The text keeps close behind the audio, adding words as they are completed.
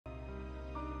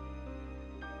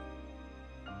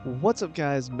What's up,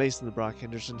 guys? Mason the Brock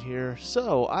Henderson here.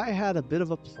 So, I had a bit of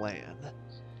a plan,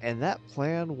 and that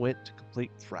plan went to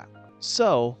complete crap.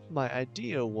 So, my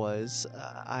idea was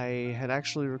I had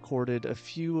actually recorded a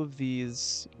few of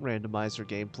these randomizer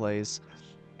gameplays,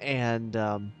 and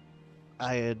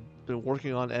I had been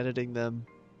working on editing them.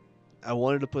 I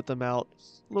wanted to put them out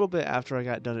a little bit after I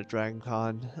got done at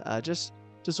DragonCon, just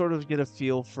to sort of get a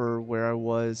feel for where I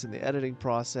was in the editing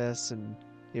process and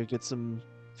get some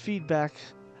feedback.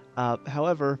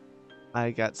 However,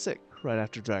 I got sick right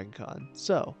after DragonCon,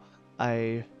 so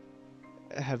I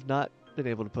have not been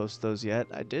able to post those yet.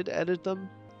 I did edit them.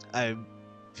 I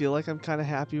feel like I'm kind of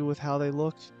happy with how they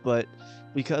look, but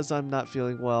because I'm not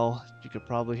feeling well, you could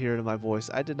probably hear it in my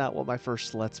voice. I did not want my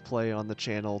first Let's Play on the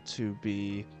channel to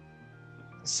be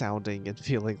sounding and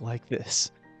feeling like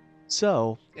this.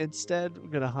 So instead, we're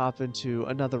going to hop into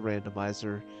another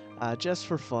randomizer just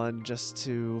for fun, just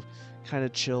to kind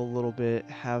of chill a little bit,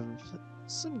 have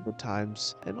some good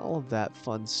times, and all of that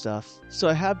fun stuff. So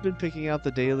I have been picking out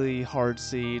the daily hard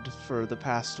seed for the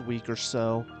past week or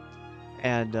so,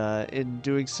 and in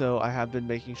doing so, I have been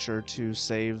making sure to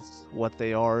save what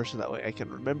they are so that way I can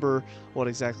remember what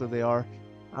exactly they are.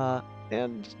 Uh,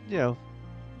 and,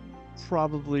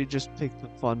 probably just pick the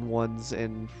fun ones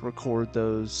and record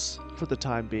those for the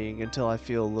time being until I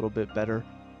feel a little bit better.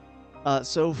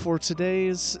 So for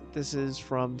today's, this is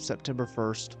from September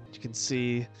 1st. You can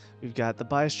see we've got the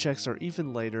bias checks are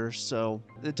even later, so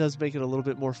it does make it a little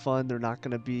bit more fun. It's not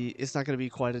going to be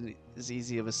quite as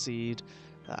easy of a seed.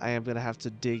 I am going to have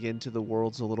to dig into the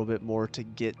worlds a little bit more to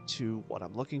get to what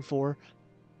I'm looking for.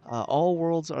 All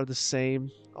worlds are the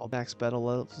same. All max battle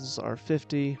levels are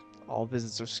 50. All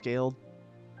visits are scaled.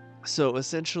 So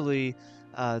essentially,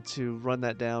 to run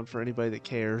that down for anybody that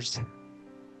cares,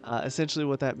 essentially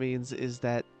what that means is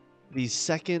that the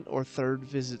second or third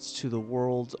visits to the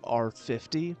world are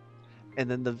 50, and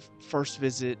then the first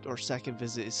visit or second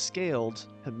visit is scaled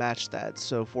to match that.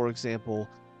 So for example,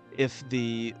 if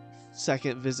the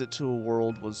second visit to a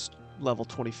world was level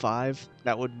 25,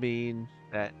 that would mean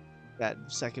that that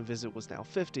second visit was now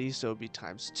 50, so it'd be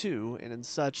times 2, and in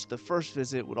such, the first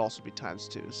visit would also be times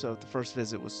 2. So if the first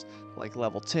visit was like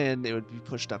level 10, it would be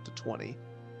pushed up to 20.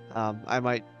 I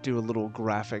might do a little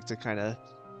graphic to kind of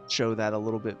show that a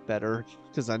little bit better,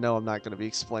 because I know I'm not going to be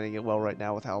explaining it well right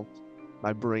now with how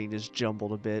my brain is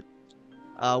jumbled a bit.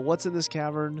 What's in this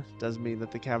cavern does mean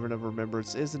that the Cavern of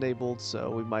Remembrance is enabled,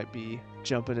 so we might be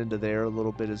jumping into there a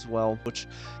little bit as well, which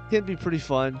can be pretty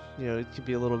fun. It can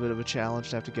be a little bit of a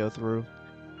challenge to have to go through.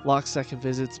 Locked second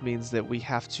visits means that we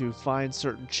have to find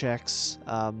certain checks.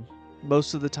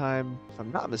 Most of the time, if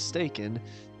I'm not mistaken,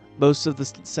 most of the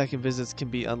second visits can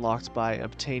be unlocked by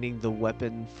obtaining the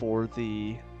weapon for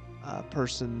the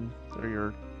person or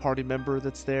your party member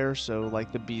that's there. So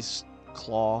like the beast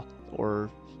claw or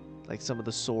like some of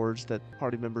the swords that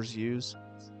party members use.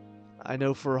 I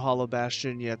know for Hollow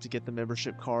Bastion you have to get the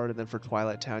membership card, and then for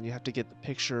Twilight Town you have to get the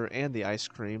picture and the ice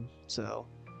cream. So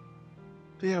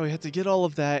but yeah, we have to get all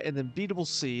of that, and then beatable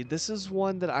seed. This is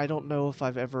one that I don't know if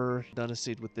I've ever done a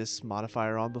seed with this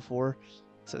modifier on before.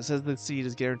 So it says the seed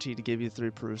is guaranteed to give you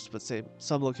 3 proofs, but say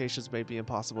some locations may be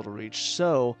impossible to reach.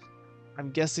 So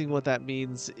I'm guessing what that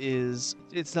means is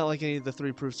it's not like any of the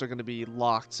 3 proofs are going to be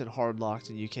locked and hard locked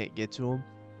and you can't get to them.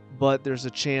 But there's a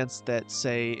chance that,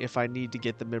 say, if I need to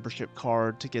get the membership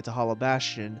card to get to Hollow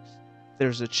Bastion,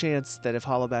 there's a chance that if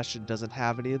Hollow Bastion doesn't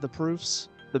have any of the proofs,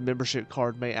 the membership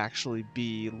card may actually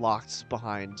be locked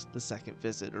behind the second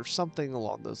visit or something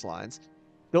along those lines.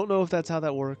 Don't know if that's how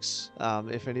that works.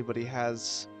 If anybody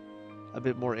has a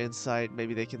bit more insight,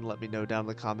 maybe they can let me know down in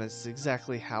the comments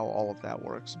exactly how all of that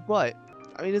works. But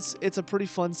I mean, it's a pretty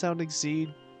fun sounding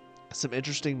seed. Some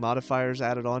interesting modifiers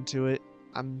added onto it.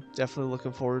 I'm definitely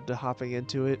looking forward to hopping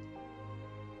into it.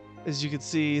 As you can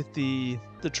see,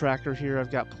 the tracker here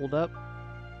I've got pulled up.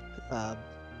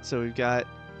 So we've got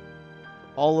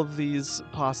all of these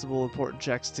possible important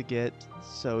checks to get.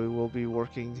 So we will be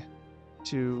working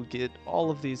to get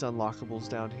all of these unlockables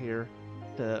down here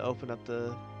to open up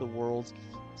the world.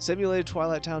 Simulated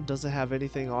Twilight Town doesn't have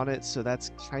anything on it, so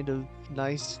that's kind of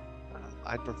nice.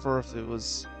 I'd prefer if it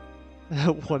was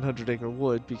 100 Acre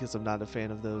Wood, because I'm not a fan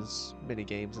of those mini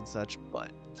games and such.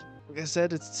 But like I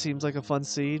said, it seems like a fun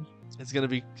seed. It's going to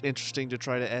be interesting to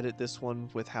try to edit this one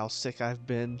with how sick I've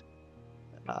been.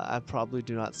 I probably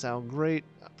do not sound great.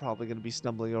 I'm probably going to be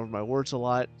stumbling over my words a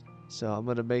lot. So I'm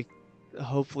going to make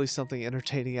hopefully something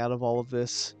entertaining out of all of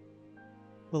this.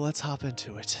 Well, let's hop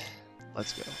into it.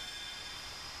 Let's go.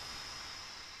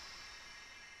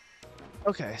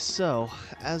 Okay, so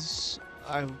as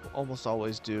I almost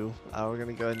always do, we're going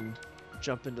to go ahead and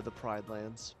jump into the Pride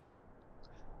Lands.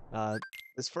 Uh,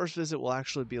 this first visit will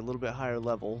actually be a little bit higher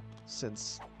level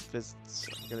since visits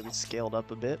are going to be scaled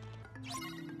up a bit.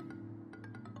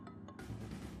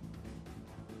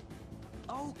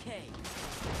 Okay.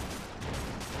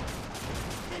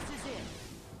 This is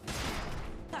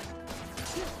it.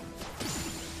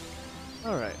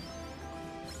 Alright.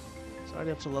 It's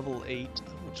already up to level 8,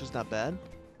 which is not bad.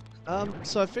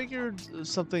 So I figured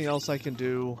something else I can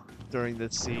do during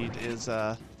this seed is,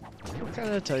 kind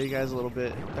of tell you guys a little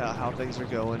bit about how things are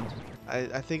going.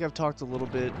 I think I've talked a little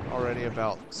bit already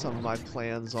about some of my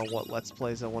plans on what Let's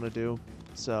Plays I want to do.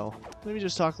 So maybe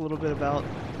just talk a little bit about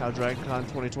how DragonCon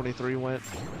 2023 went.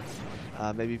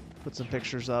 Maybe put some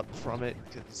pictures up from it,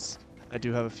 because I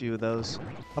do have a few of those.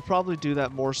 I'll probably do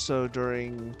that more so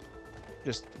during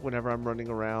just whenever I'm running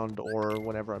around or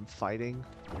whenever I'm fighting,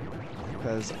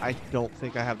 because I don't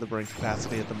think I have the brain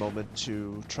capacity at the moment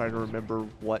to try to remember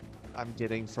what I'm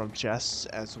getting from chests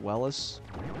as well as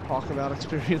talk about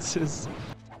experiences.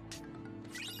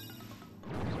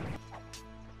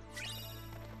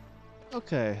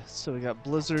 Okay, so we got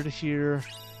Blizzard here,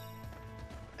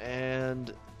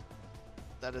 and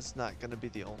that is not going to be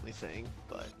the only thing,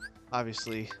 but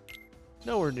obviously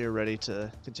nowhere near ready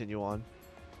to continue on.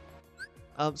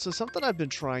 So something I've been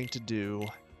trying to do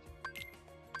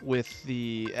with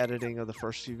the editing of the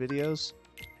first few videos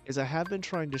is I have been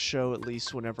trying to show, at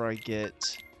least whenever I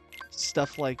get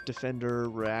stuff like Defender,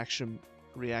 Reaction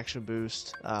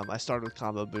Boost. I started with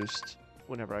Combo Boost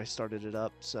whenever I started it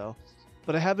up, so...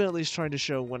 But I have been at least trying to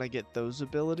show when I get those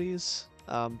abilities.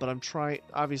 But I'm trying...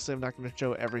 Obviously, I'm not going to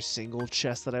show every single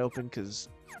chest that I open, because,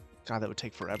 God, that would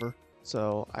take forever.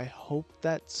 So I hope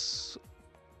that's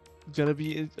going to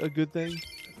be a good thing.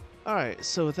 Alright,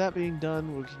 so with that being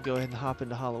done, we can go ahead and hop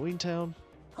into Halloween Town.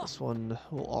 This one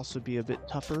will also be a bit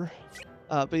tougher.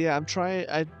 But yeah,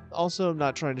 I also am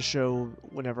not trying to show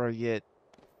whenever I get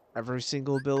every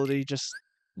single ability, just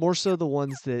more so the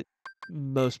ones that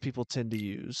most people tend to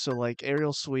use. So like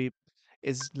Aerial Sweep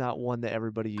is not one that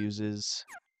everybody uses.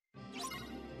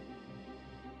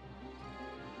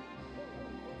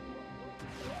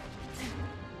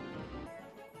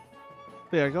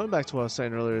 But yeah, going back to what I was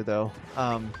saying earlier though,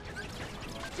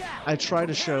 I try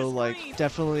to show like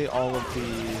definitely all of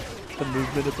the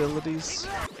movement abilities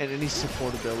and any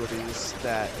support abilities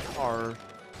that are,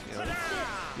 you know,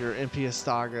 your MP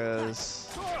Astagas,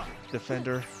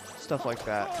 Defender, stuff like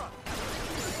that.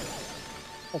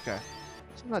 Okay,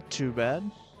 so not too bad.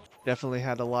 Definitely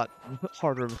had a lot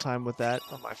harder of a time with that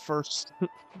on my first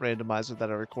randomizer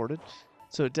that I recorded.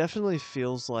 So it definitely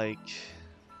feels like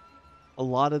a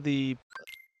lot of the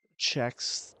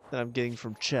checks that I'm getting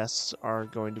from chests are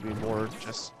going to be more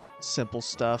just simple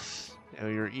stuff. You know,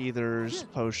 your ethers,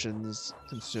 potions,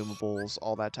 consumables,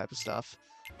 all that type of stuff.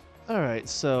 Alright,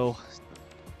 so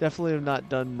definitely have not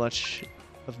done much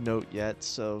of note yet,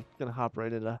 so gonna hop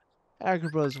right into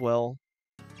Agrabah as well.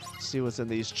 See what's in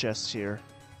these chests here.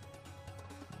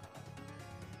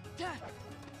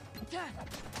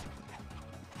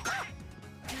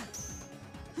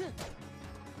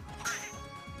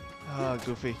 Ah,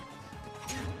 goofy.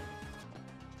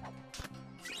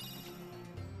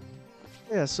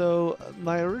 Yeah, so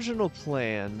my original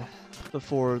plan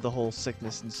before the whole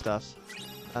sickness and stuff,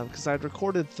 because I'd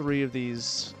recorded 3 of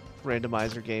these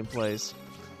randomizer gameplays,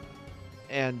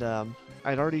 and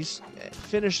I'd already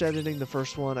finished editing the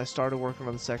first one. I started working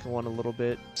on the second one a little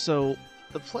bit. So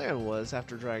the plan was,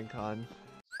 after DragonCon,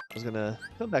 I was gonna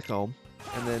come back home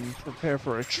and then prepare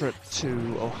for a trip to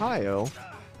Ohio,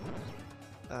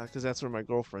 because that's where my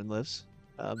girlfriend lives.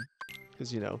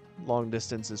 Because, you know, long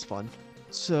distance is fun.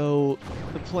 So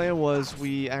the plan was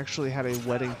we actually had a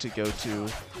wedding to go to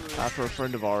for a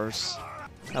friend of ours.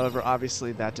 However,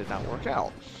 obviously that did not work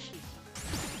out.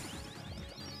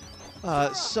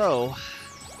 Oh,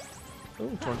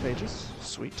 torn pages.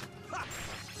 Sweet.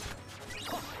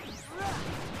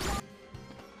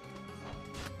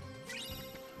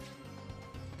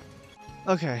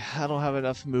 Okay, I don't have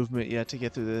enough movement yet to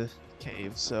get through the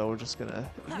cave, so we're just gonna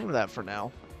ignore that for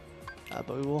now.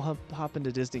 But we will hop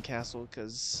into Disney Castle,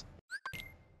 because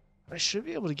I should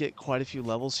be able to get quite a few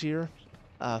levels here.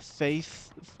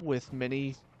 Faith with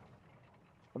Mini,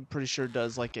 I'm pretty sure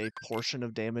does like a portion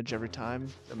of damage every time,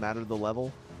 no matter the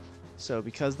level. So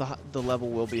because the level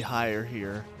will be higher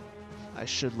here, I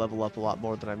should level up a lot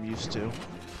more than I'm used to.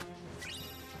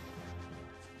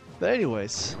 But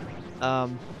anyways, I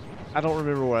don't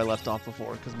remember where I left off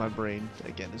before, because my brain,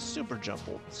 again, is super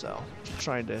jumbled, so just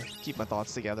trying to keep my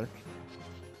thoughts together.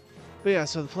 But yeah,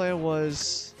 so the plan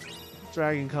was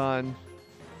DragonCon,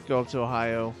 go up to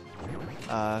Ohio,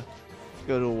 go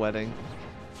to a wedding,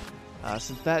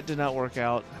 Since that did not work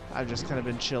out, I've just kind of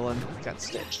been chilling. Got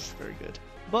stitched. Very good.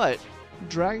 But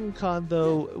Dragon Con,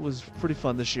 though, was pretty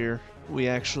fun this year. We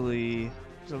actually...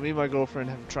 So me and my girlfriend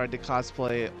have tried to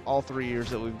cosplay all 3 years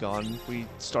that we've gone. We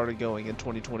started going in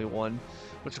 2021,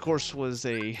 which of course was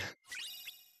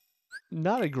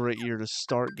not a great year to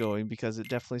start going because it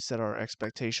definitely set our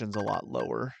expectations a lot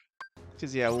lower.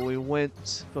 Because yeah, when we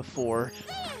went before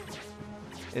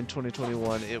in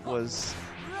 2021, it was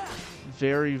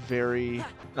very, very,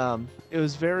 it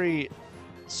was very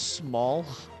small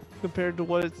compared to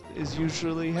what is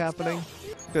usually happening.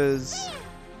 Because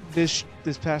this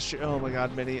past year, oh my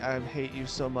god, Minnie, I hate you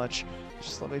so much.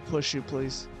 Just let me push you,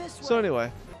 please. So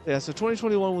anyway, yeah, so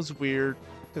 2021 was weird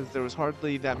because there was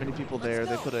hardly that many people there.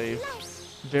 They put a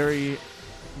very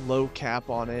low cap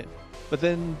on it. But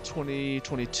then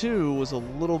 2022 was a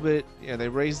little bit, yeah, they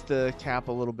raised the cap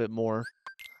a little bit more.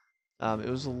 It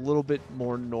was a little bit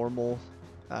more normal,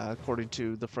 according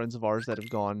to the friends of ours that have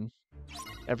gone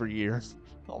every year,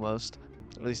 almost.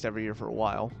 At least every year for a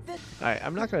while. Alright,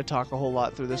 I'm not going to talk a whole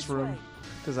lot through this room,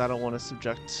 because I don't want to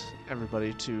subject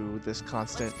everybody to this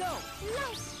constant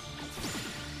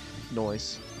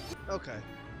noise. Okay,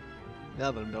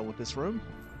 now that I'm done with this room,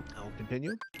 I'll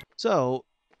continue. So,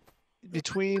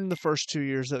 between the first 2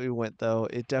 years that we went, though,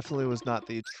 it definitely was not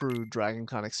the true Dragon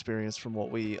Con experience from what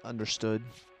we understood.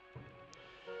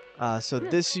 So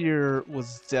this year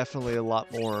was definitely a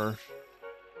lot more,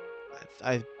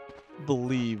 I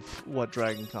believe, what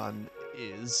Dragon Con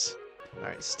is.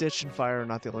 Alright, Stitch and Fire are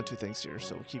not the only two things here,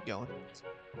 so we'll keep going.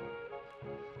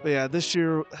 But yeah, this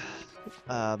year,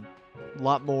 a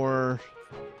lot more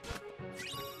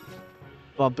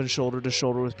bumping shoulder to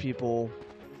shoulder with people,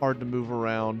 hard to move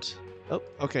around. Oh,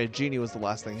 okay, Genie was the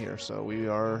last thing here, so we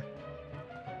are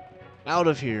out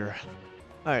of here.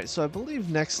 Alright, so I believe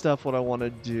next up what I want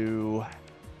to do...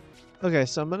 Okay,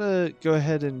 so I'm going to go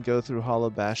ahead and go through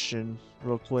Hollow Bastion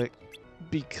real quick,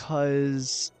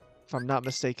 because, if I'm not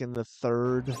mistaken, the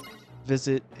third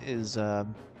visit is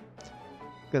going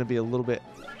to be a little bit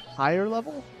higher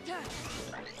level,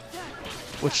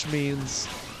 which means...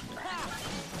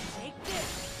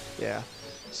 Yeah,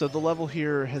 so the level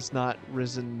here has not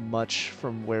risen much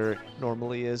from where it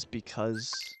normally is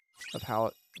because of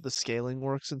how the scaling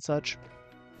works and such.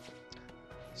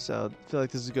 So I feel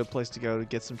like this is a good place to go to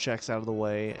get some checks out of the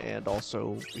way, and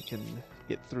also we can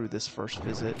get through this first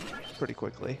visit pretty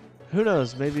quickly. Who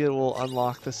knows, maybe it will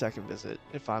unlock the second visit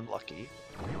if I'm lucky.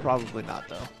 Probably not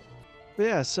though. But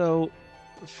yeah, so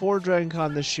for Dragon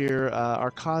Con this year,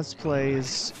 our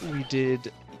cosplays, we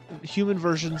did human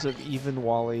versions of even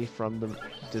Wally from the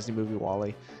Disney movie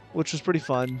Wally, which was pretty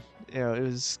fun. You know, it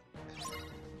was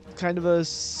kind of a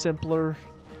simpler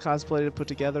cosplay to put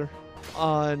together.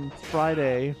 On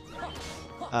Friday,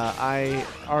 I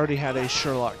already had a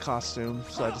Sherlock costume,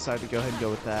 so I decided to go ahead and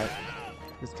go with that,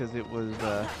 just because it was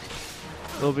a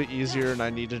little bit easier and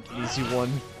I needed an easy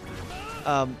one.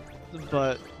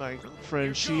 But my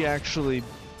friend, she actually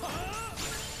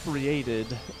created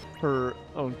her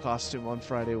own costume on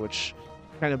Friday, which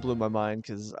kind of blew my mind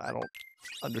because I don't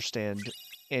understand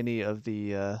any of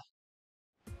the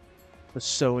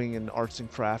sewing and arts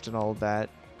and craft and all of that.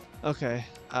 Okay,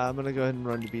 I'm gonna go ahead and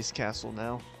run to Beast Castle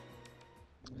now.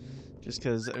 Just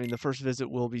because, I mean, the first visit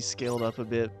will be scaled up a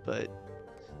bit, but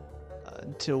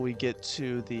until we get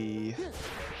to the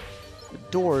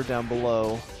door down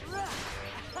below,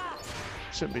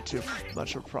 shouldn't be too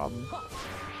much of a problem.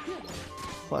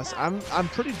 Plus, I'm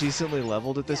pretty decently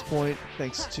leveled at this point,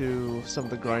 thanks to some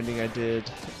of the grinding I did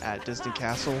at Disney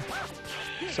Castle.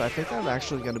 So I think I'm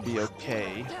actually going to be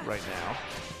okay right now.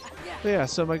 But yeah,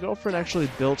 so my girlfriend actually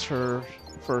built her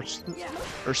first,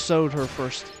 or sewed her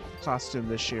first costume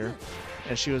this year,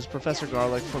 and she was Professor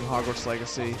Garlic from Hogwarts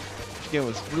Legacy. Again, it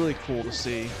was really cool to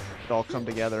see it all come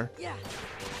together.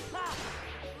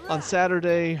 On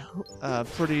Saturday,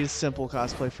 pretty simple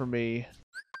cosplay for me,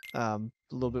 a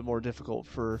little bit more difficult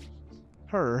for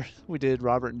her. We did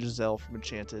Robert and Giselle from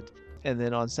Enchanted. And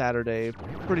then on Saturday,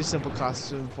 pretty simple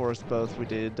costume for us both. We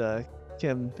did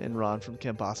Kim and Ron from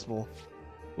Kim Possible,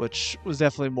 which was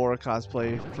definitely more a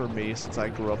cosplay for me since I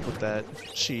grew up with that.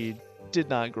 She did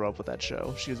not grow up with that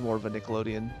show. She was more of a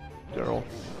Nickelodeon girl.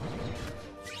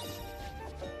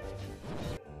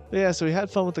 But yeah, so we had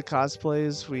fun with the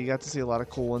cosplays. We got to see a lot of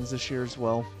cool ones this year as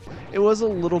well. It was a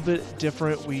little bit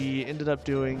different. We ended up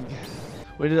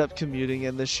commuting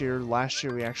in this year. Last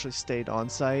year we actually stayed on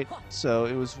site, so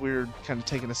it was weird kind of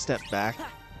taking a step back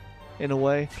in a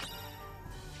way.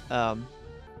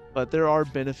 But there are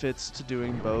benefits to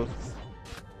doing both.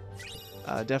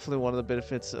 Definitely one of the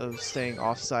benefits of staying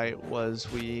off-site was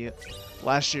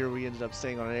last year we ended up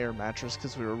staying on an air mattress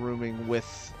because we were rooming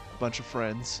with a bunch of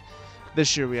friends.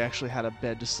 This year we actually had a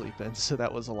bed to sleep in, so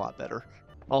that was a lot better.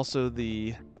 Also,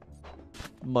 the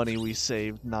money we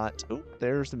saved not... Oh,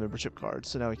 there's the membership card,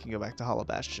 so now we can go back to Hollow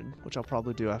Bastion, which I'll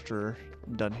probably do after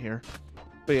I'm done here.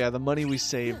 But yeah, the money we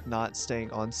saved not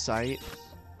staying on site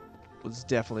was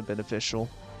definitely beneficial.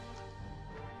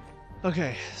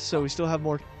 Okay, so we still have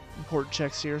more important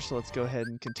checks here, so let's go ahead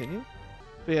and continue.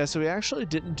 But yeah, so we actually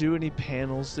didn't do any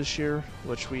panels this year,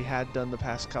 which we had done the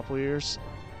past couple years.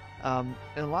 And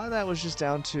a lot of that was just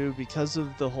down to, because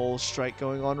of the whole strike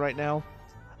going on right now,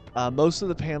 most of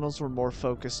the panels were more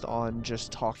focused on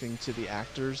just talking to the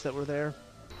actors that were there.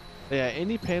 But yeah,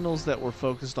 any panels that were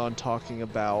focused on talking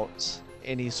about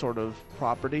any sort of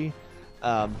property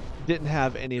didn't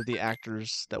have any of the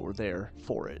actors that were there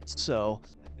for it. So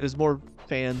it was more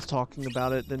fans talking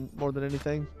about it more than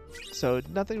anything. So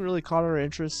nothing really caught our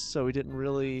interest, so we didn't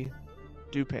really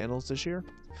do panels this year.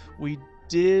 We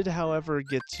did, however,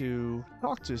 get to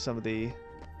talk to some of the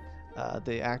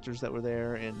actors that were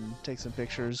there and take some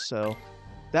pictures. So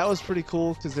that was pretty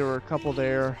cool because there were a couple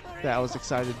there that I was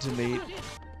excited to meet.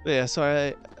 But yeah, so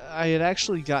I had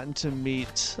actually gotten to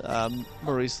meet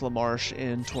Maurice LaMarche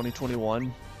in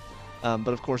 2021. But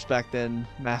of course, back then,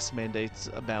 mask mandates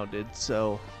abounded,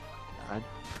 so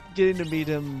getting to meet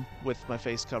him with my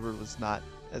face covered was not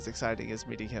as exciting as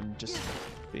meeting him, just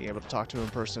being able to talk to him in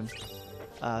person.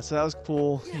 So that was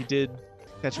cool. He did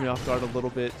catch me off guard a little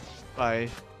bit by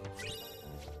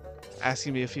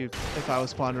asking me if I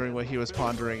was pondering what he was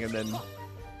pondering, and then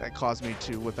that caused me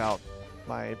to whip out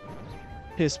my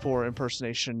piss poor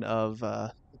impersonation of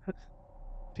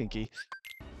Pinky.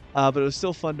 But it was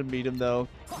still fun to meet him, though,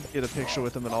 get a picture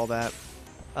with him and all that.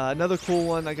 Another cool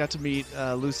one, I got to meet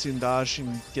Lucien Dodge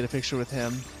and get a picture with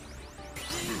him.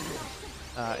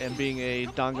 And being a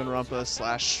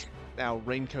Danganronpa / now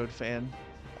Raincoat fan,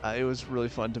 it was really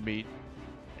fun to meet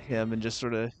him and just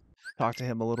sort of talk to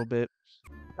him a little bit.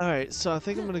 Alright, so I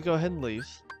think I'm going to go ahead and leave.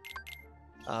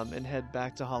 And head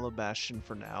back to Hollow Bastion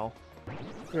for now.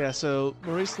 Yeah, so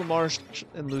Maurice LaMarche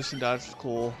and Lucien Dodge was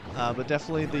cool, but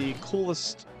definitely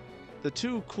the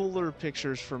two cooler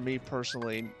pictures for me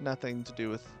personally, nothing to do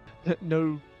with,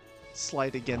 no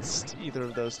slight against either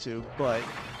of those two, but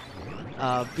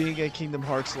being a Kingdom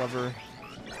Hearts lover,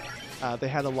 they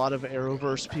had a lot of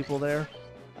Arrowverse people there,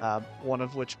 one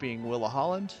of which being Willa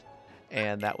Holland,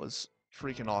 and that was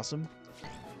freaking awesome.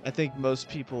 I think most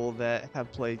people that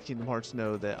have played Kingdom Hearts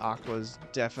know that Aqua's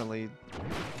definitely,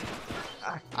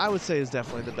 I would say, is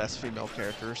definitely the best female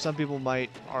character. Some people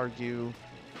might argue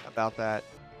about that.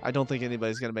 I don't think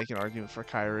anybody's going to make an argument for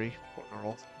Kairi. Poor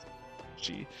girl.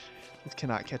 She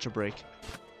cannot catch a break.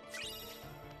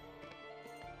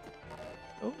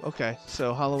 Oh, okay.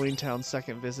 So Halloween Town's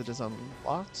second visit is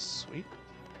unlocked. Sweet.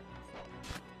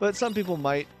 But some people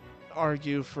might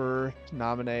argue for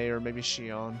Naminé or maybe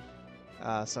Shion.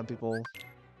 Some people,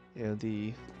 you know,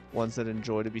 the ones that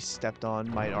enjoy to be stepped on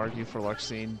might argue for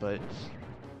Larxene, but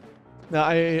no,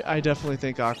 I definitely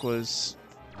think Aqua's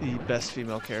the best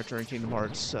female character in Kingdom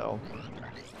Hearts, so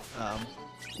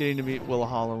getting to meet Willa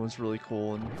Holland was really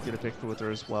cool and get a picture with her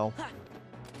as well.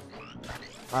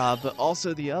 But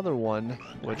also the other one,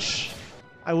 which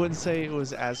I wouldn't say it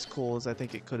was as cool as I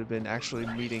think it could have been actually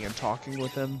meeting and talking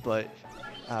with them, but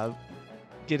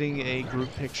getting a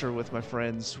group picture with my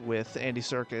friends with Andy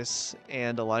Serkis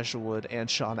and Elijah Wood and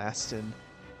Sean Astin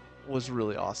was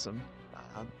really awesome.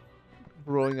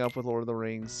 Growing up with Lord of the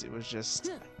Rings, it was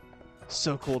just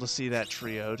so cool to see that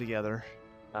trio together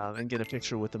and get a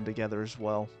picture with them together as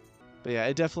well. But yeah,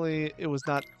 it was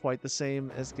not quite the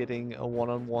same as getting a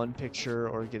one-on-one picture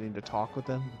or getting to talk with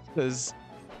them, because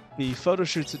the photo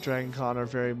shoots at Dragon Con are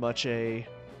very much you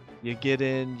get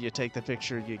in, you take the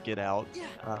picture, you get out.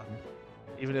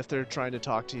 Even if they're trying to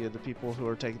talk to you, the people who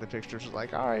are taking the pictures are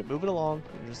like, alright, move it along.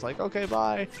 You're just like, okay,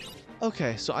 bye.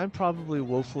 Okay, so I'm probably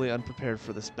woefully unprepared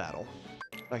for this battle.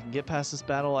 If I can get past this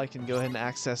battle, I can go ahead and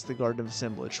access the Garden of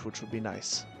Assemblage, which would be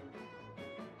nice.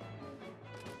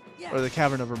 Or the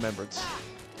Cavern of Remembrance.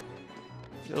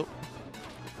 Nope.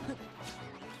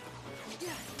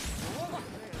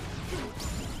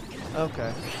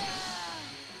 Okay.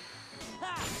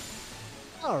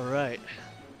 Alright.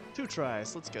 2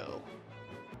 tries, let's go.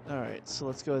 Alright, so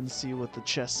let's go ahead and see what the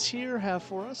chests here have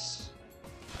for us.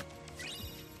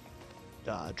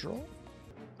 Dodge roll.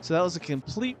 So that was a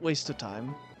complete waste of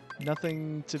time.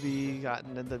 Nothing to be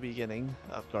gotten in the beginning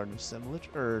of Garden of Assemblage,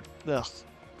 or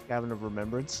Cavern of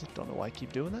Remembrance. Don't know why I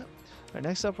keep doing that. Alright,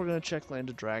 next up we're going to check Land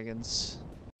of Dragons.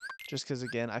 just because,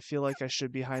 again, I feel like I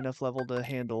should be high enough level to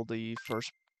handle the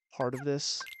first part of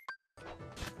this.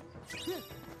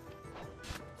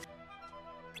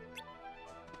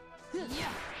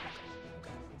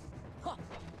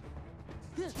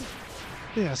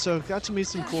 Yeah, so got to meet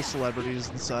some cool celebrities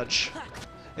and such.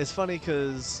 It's funny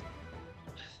because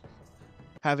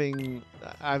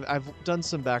I've done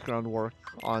some background work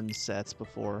on sets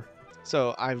before,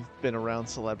 so I've been around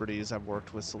celebrities, I've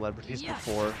worked with celebrities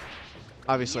before.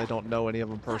 Obviously I don't know any of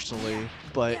them personally,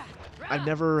 but I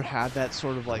never had that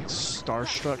sort of like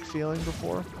starstruck feeling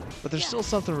before. But there's still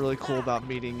something really cool about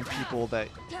meeting people that,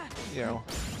 you know,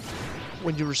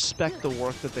 when you respect the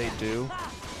work that they do.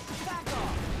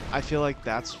 I feel like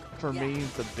that's, for me,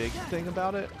 the big thing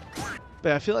about it.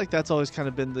 But I feel like that's always kind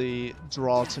of been the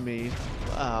draw to me,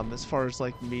 as far as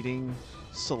like meeting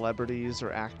celebrities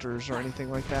or actors or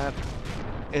anything like that,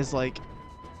 is like,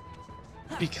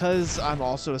 because I'm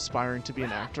also aspiring to be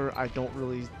an actor, I don't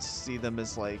really see them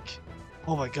as like,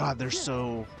 oh my god, they're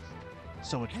so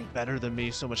much better than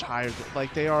me, so much higher.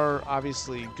 Like, they are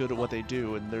obviously good at what they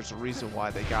do, and there's a reason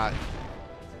why they got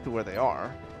to where they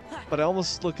are. But I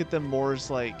almost look at them more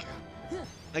as like,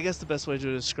 I guess the best way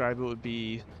to describe it would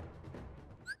be,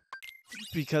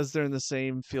 because they're in the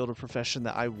same field of profession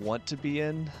that I want to be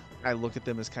in, I look at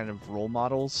them as kind of role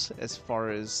models as far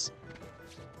as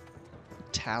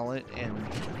talent and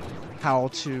how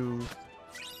to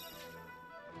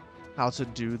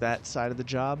do that side of the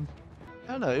job.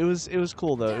 I don't know, it was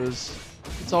cool though.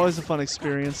 It's always a fun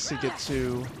experience to get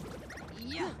to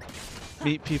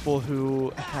meet people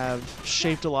who have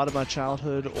shaped a lot of my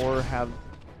childhood or have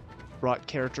brought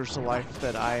characters to life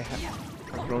that I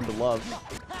have grown to love.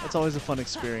 That's always a fun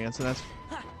experience, and that's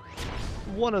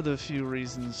one of the few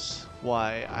reasons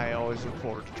why I always look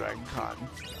forward to Dragon Con.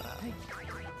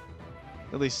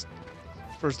 At least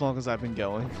for as long as I've been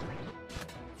going.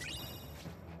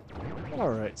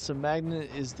 Alright, so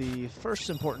Magnet is the first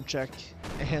important check,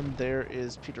 and there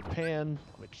is Peter Pan,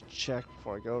 which check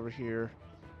before I go over here.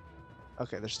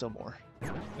 Okay, there's still more.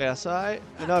 Yeah, so I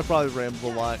know I probably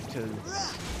rambled a lot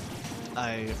because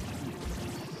I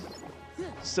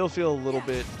still feel a little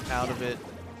bit out of it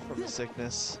from the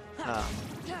sickness.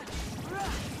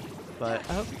 But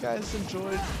I hope you guys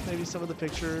enjoyed maybe some of the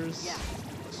pictures,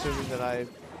 assuming that I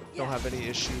don't have any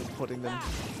issue putting them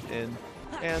in,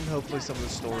 and hopefully some of the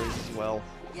stories as well.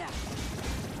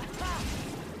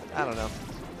 I don't know.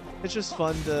 It's just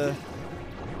fun to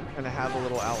kind of have a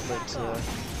little outlet to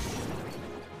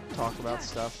talk about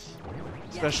stuff,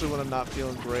 especially when I'm not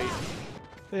feeling great.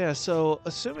 But yeah, so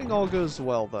assuming all goes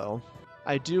well though,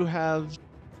 I do have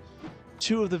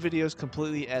 2 of the videos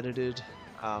completely edited.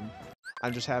 I'm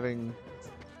just having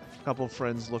a couple of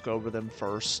friends look over them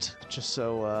first, just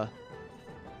so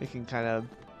we can kind of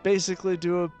basically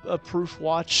do a proof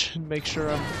watch and make sure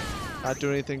I'm not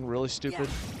doing anything really stupid.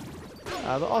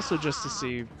 But also just to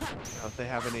see, you know, if they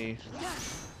have any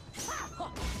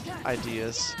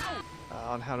ideas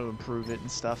on how to improve it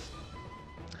and stuff.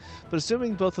 But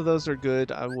assuming both of those are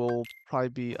good, I will probably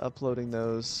be uploading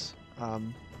those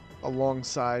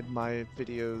alongside my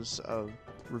videos of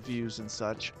reviews and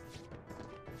such.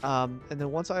 And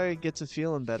then once I get to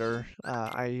feeling better,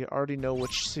 I already know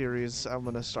which series I'm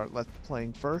going to start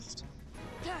playing first.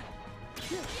 Take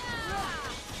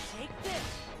this.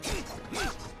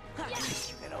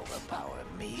 You can overpower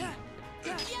me.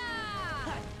 This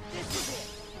is it.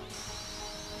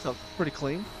 So, pretty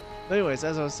clean. But anyways,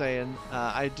 as I was saying,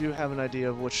 I do have an idea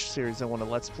of which series I want to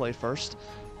let's play first.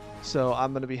 So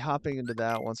I'm going to be hopping into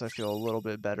that once I feel a little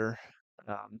bit better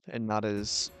and not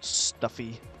as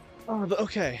stuffy. Oh, but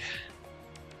okay.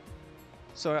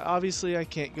 So obviously I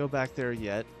can't go back there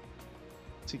yet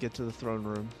to get to the throne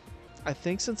room. I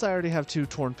think since I already have 2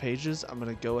 torn pages, I'm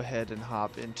going to go ahead and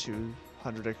hop into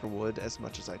 100 Acre Wood as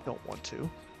much as I don't want to.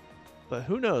 But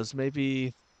who knows,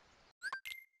 maybe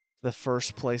the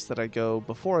first place that I go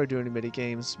before I do any mini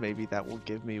games, maybe that will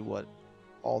give me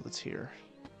all that's here.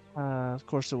 Of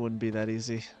course it wouldn't be that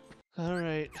easy.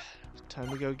 Alright, time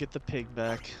to go get the pig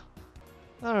back.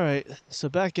 Alright, so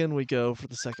back in we go for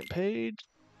the second page.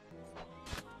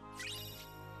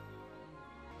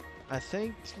 I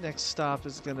think next stop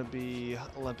is going to be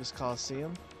Olympus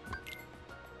Coliseum.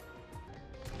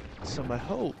 So my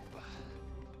hope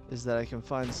is that I can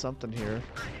find something here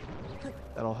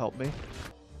that'll help me.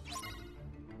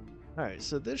 Alright,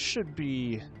 so this should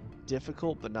be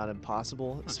difficult but not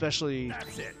impossible, especially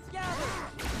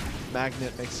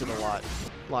Magnet makes it a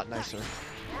lot nicer.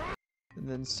 And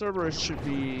then Cerberus should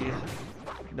be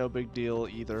no big deal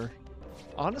either.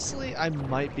 Honestly, I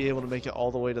might be able to make it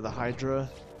all the way to the Hydra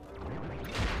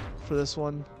for this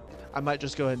one. I might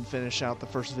just go ahead and finish out the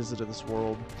first visit of this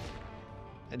world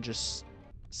and just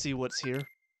see what's here.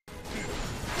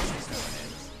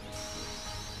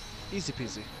 Easy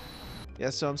peasy. Yeah,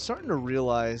 so I'm starting to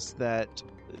realize that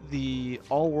the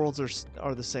all worlds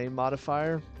are the same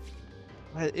modifier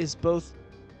is both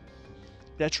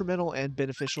detrimental and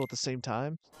beneficial at the same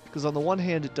time. Because on the one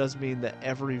hand, it does mean that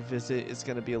every visit is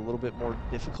going to be a little bit more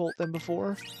difficult than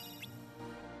before.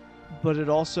 But it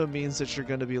also means that you're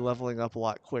going to be leveling up a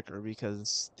lot quicker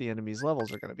because the enemy's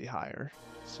levels are going to be higher.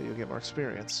 So you'll get more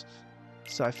experience.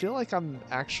 So I feel like I'm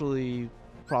actually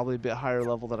probably a bit higher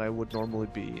level than I would normally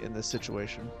be in this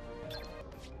situation.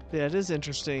 Yeah, it is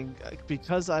interesting.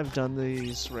 Because I've done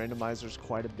these randomizers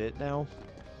quite a bit now,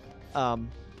 I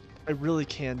really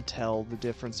can tell the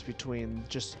difference between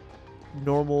just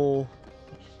normal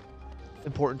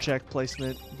important check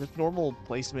placement, just normal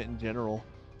placement in general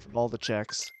from all the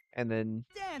checks, and then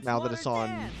now that it's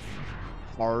on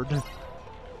hard,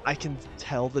 I can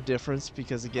tell the difference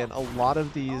because, again, a lot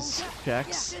of these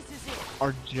checks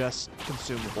are just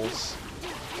consumables.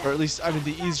 Or at least, I mean,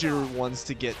 the easier ones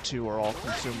to get to are all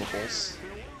consumables.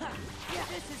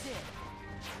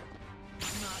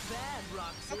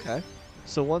 Okay.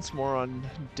 So once more on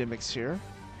Dimmicks here.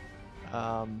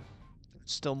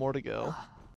 Still more to go.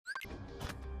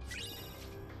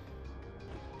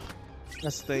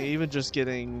 That's the thing, even just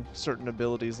getting certain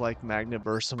abilities like Magnet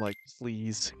Burst, I'm like,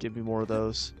 please give me more of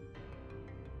those.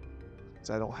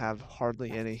 Because I don't have hardly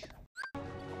any.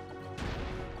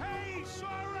 Hey,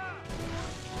 Sora!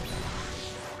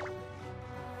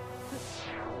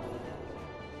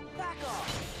 Back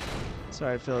off!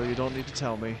 Sorry, Phil, you don't need to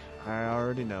tell me. I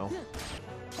already know.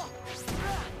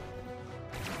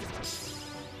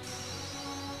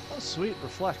 Oh, sweet,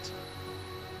 reflect.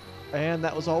 And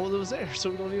that was all that was there, so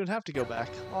we don't even have to go back.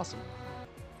 Awesome.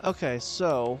 Okay,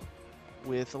 so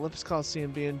with Olympus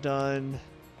Coliseum being done,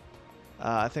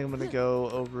 I think I'm going to go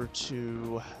over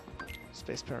to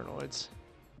Space Paranoids.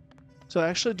 So I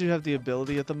actually do have the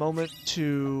ability at the moment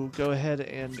to go ahead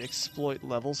and exploit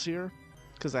levels here,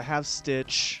 because I have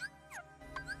Stitch.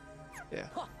 Yeah.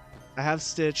 I have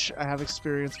Stitch, I have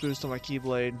experience boost on my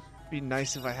Keyblade. Be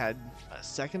nice if I had a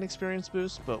second experience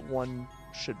boost, but one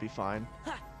should be fine.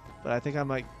 But I think I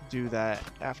might do that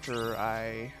after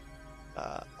I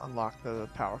unlock the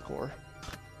power core.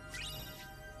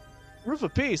 Proof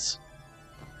of Peace!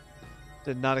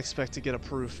 Did not expect to get a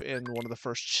proof in one of the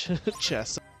first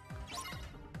chests.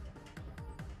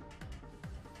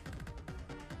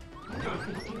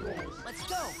 Let's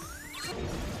go!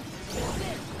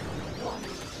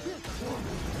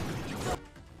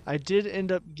 I did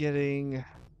end up getting...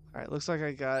 Alright, looks like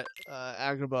I got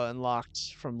Agrabah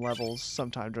unlocked from levels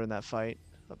sometime during that fight,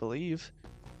 I believe.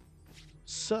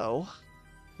 So,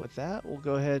 with that, we'll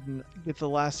go ahead and get the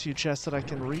last few chests that I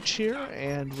can reach here,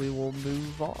 and we will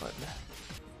move on.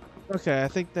 Okay, I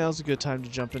think now's a good time to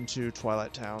jump into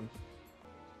Twilight Town.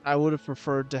 I would have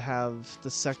preferred to have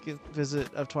the second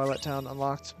visit of Twilight Town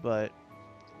unlocked, but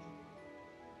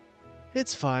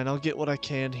it's fine. I'll get what I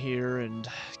can here and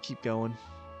keep going.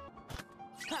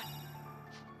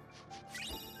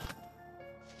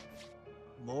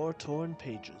 More torn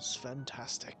pages.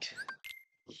 Fantastic.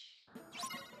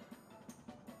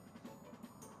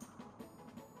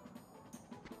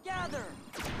 Gather!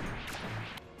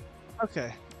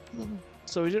 Okay.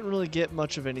 So we didn't really get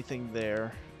much of anything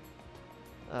there.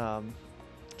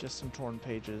 Just some torn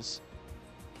pages.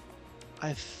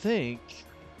 I think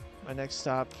my next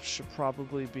stop should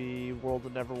probably be World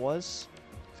That Never Was.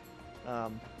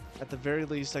 At the very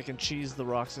least, I can cheese the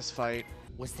Roxas fight.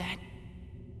 Was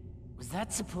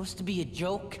that supposed to be a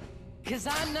joke? 'Cause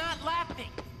I'm not laughing!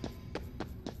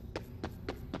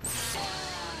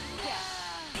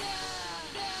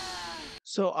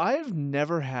 So I've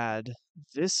never had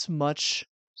this much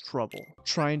trouble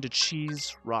trying to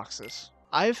cheese Roxas.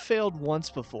 I've failed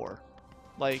once before.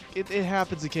 Like, it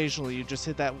happens occasionally. You just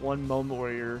hit that one moment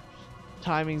where your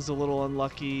timing's a little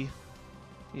unlucky.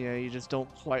 You know, you just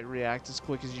don't quite react as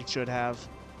quick as you should have.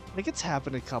 Like, it's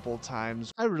happened a couple of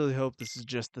times. I really hope this is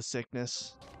just the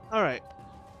sickness. Alright,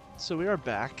 so we are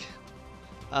back.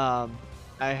 I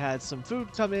had some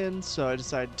food come in, so I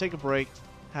decided to take a break,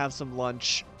 have some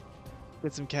lunch,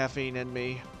 get some caffeine in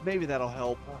me. Maybe that'll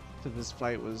help, because this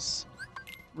fight was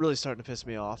really starting to piss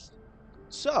me off.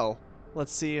 So,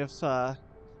 let's see if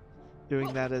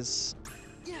doing that has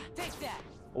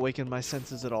awakened my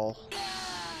senses at all.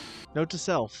 Note to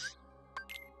self.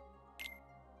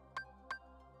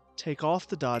 Take off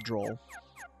the dodge roll.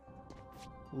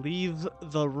 Leave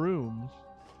the room.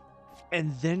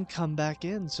 And then come back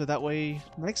in, so that way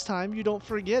next time you don't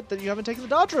forget that you haven't taken the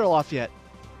dodge roll off yet.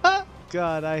 Ha!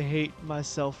 God, I hate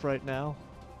myself right now.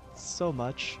 So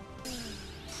much.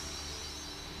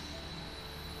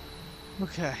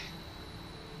 Okay.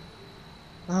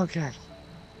 Okay.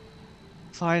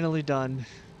 Finally done.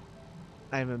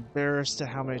 I am embarrassed at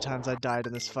how many times I died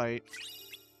in this fight.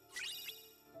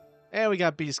 And we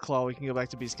got Beast Claw. We can go back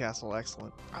to Beast Castle.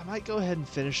 Excellent. I might go ahead and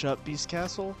finish up Beast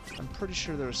Castle. I'm pretty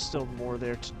sure there's still more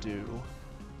there to do.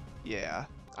 Yeah.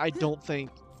 I don't think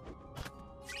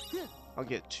I'll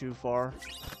get too far.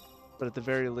 But at the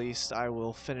very least, I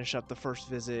will finish up the first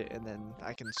visit and then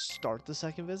I can start the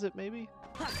second visit, maybe?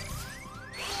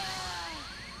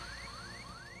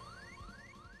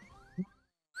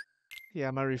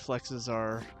 Yeah, my reflexes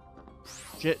are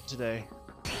shit today.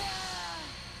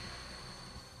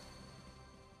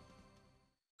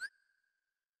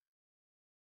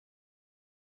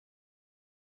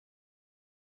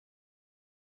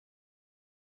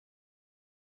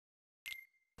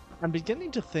 I'm beginning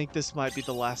to think this might be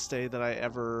the last day that I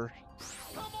ever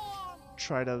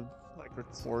try to like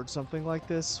record something like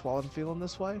this while I'm feeling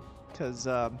this way. Because,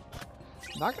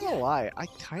 not gonna lie, I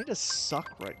kind of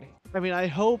suck right now. I mean, I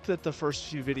hope that the first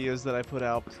few videos that I put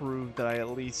out prove that I at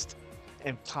least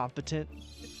am competent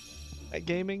at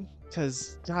gaming.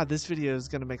 Because, God, this video is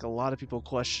gonna make a lot of people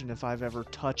question if I've ever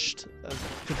touched a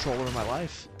controller in my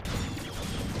life.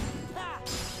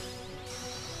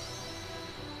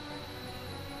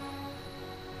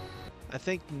 I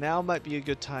think now might be a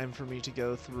good time for me to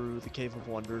go through the Cave of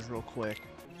Wonders real quick,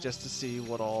 just to see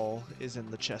what all is in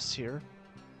the chests here.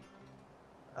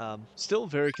 Still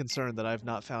very concerned that I've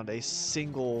not found a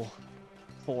single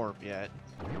form yet.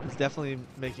 It's definitely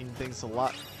making things a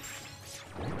lot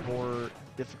more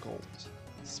difficult.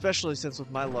 Especially since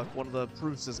with my luck, one of the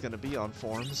proofs is going to be on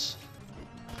forms.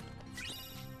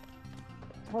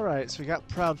 Alright, so we got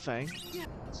Proudfang.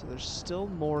 So there's still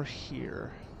more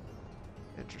here.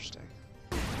 Interesting.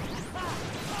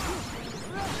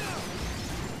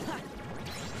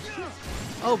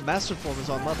 Oh, Master Form is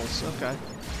on levels. Okay.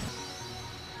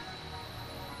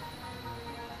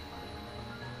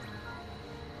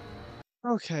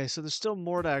 Okay, so there's still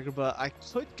more to Agrabah. I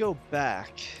could go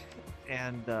back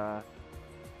and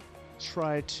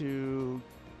try to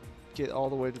get all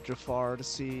the way to Jafar to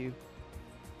see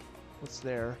what's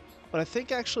there. But I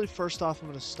think actually first off I'm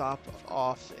going to stop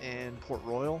off in Port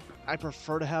Royal. I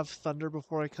prefer to have Thunder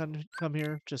before I come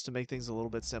here, just to make things a little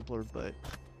bit simpler, but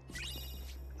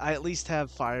I at least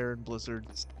have Fire and Blizzard,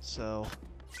 so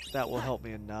that will help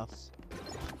me enough.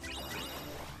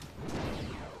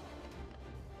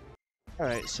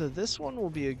 Alright, so this one will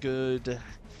be a good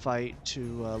fight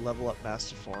to level up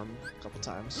Master Form a couple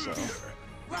times, so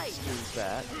let's do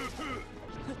that.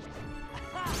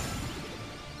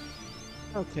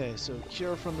 Okay, so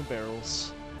Cure from the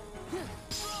barrels.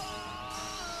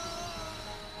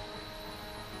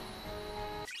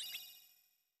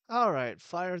 Alright,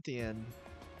 fire at the end.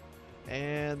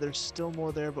 And there's still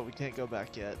more there, but we can't go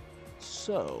back yet.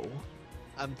 So,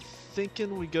 I'm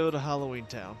thinking we go to Halloween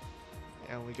Town.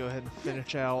 And we go ahead and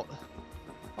finish out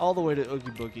all the way to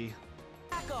Oogie Boogie.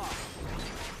 Back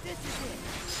off. This is it.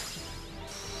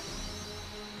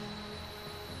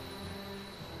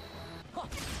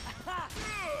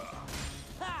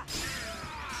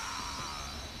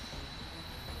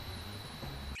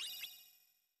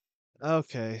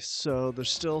 Okay, so there's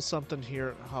still something here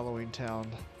at Halloween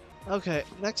Town. Okay,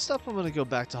 next up I'm going to go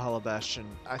back to Hollow Bastion.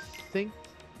 I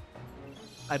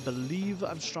believe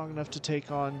I'm strong enough to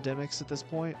take on Demyx at this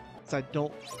point.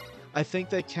 I think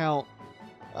they count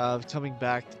coming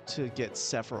back to get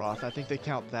Sephiroth. I think they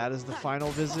count that as the final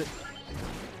visit.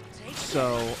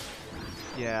 So,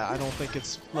 yeah, I don't think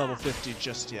it's level 50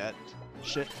 just yet.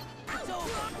 Shit.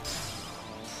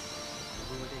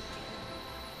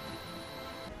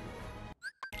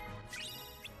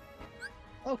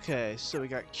 Okay, so we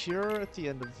got Cure at the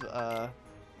end of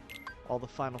all the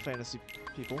Final Fantasy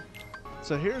people.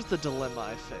 So here's the dilemma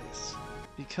I face,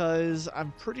 because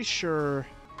I'm pretty sure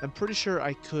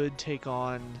I could take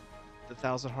on the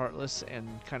Thousand Heartless and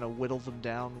kind of whittle them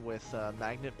down with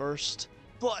Magnet Burst,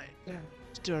 but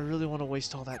do I really want to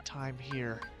waste all that time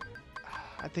here?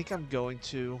 I think I'm going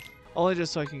to, only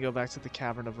just so I can go back to the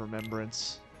Cavern of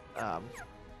Remembrance.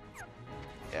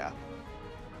 Yeah.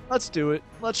 Let's do it.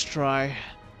 Let's try.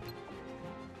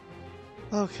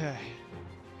 Okay.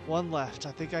 One left.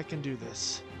 I think I can do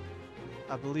this.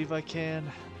 I believe I can.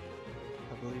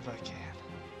 I believe I can.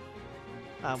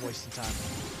 I'm wasting time.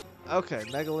 Okay,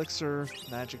 Mega Elixir,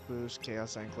 Magic Boost,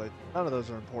 Chaos Anklet. None of those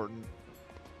are important.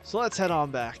 So let's head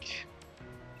on back.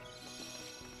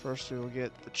 First we will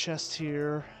get the chest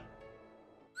here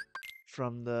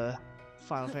from the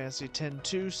Final Fantasy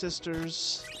X-2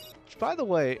 sisters. By the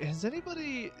way, has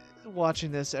anybody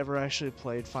watching this ever actually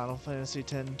played Final Fantasy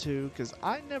X-2? Because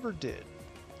I never did.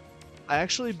 I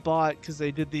actually bought, because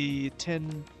they did the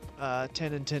 10 and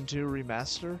 10-2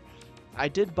 remaster. I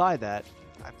did buy that.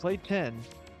 I played 10.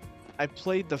 I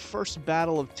played the first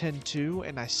battle of 10-2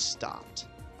 and I stopped.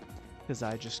 Because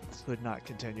I just could not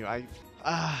continue. I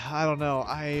don't know.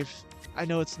 I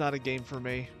know it's not a game for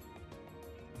me.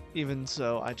 Even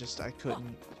so, I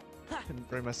couldn't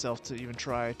bring myself to even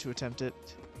try to attempt it.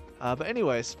 But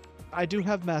anyways, I do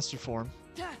have Master Form.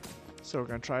 So we're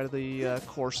going to try the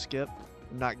core skip.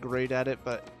 I'm not great at it,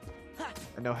 but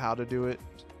I know how to do it.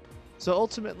 So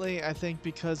ultimately, I think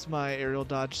because my aerial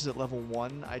dodge is at level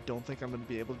 1, I don't think I'm going to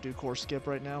be able to do core skip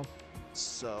right now.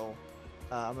 So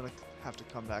I'm going to have to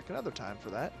come back another time for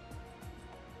that.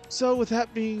 So with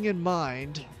that being in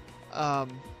mind,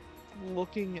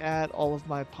 looking at all of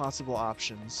my possible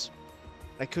options,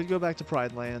 I could go back to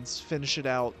Pride Lands, finish it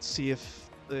out, see if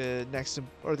the next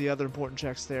or the other important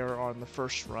checks there are on the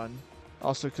first run.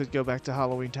 Also could go back to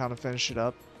Halloween Town and finish it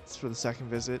up. It's for the second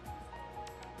visit.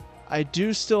 I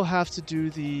do still have to do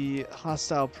the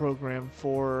hostile program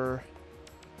for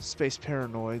Space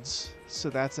Paranoids, so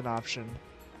that's an option.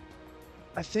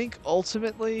 I think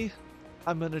ultimately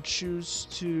I'm going to choose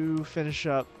to finish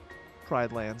up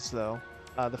Pride Lands though,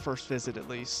 the first visit at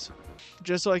least.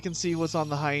 Just so I can see what's on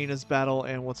the Hyenas battle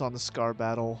and what's on the Scar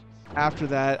battle. After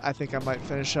that, I think I might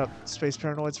finish up Space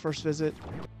Paranoid's first visit.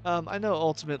 I know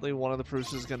ultimately one of the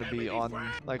proofs is going to be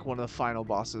on like one of the final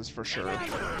bosses for sure.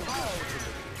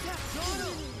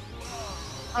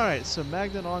 Alright, so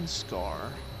Magnet on Scar.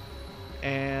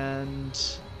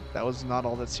 And that was not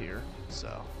all that's here,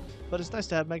 so. But it's nice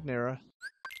to have Magnera.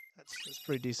 That's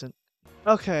pretty decent.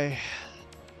 Okay.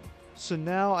 So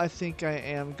now I think I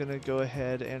am going to go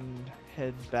ahead and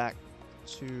head back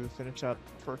to finish up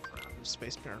first round of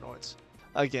Space Paranoids.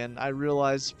 Again, I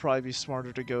realize it'd probably be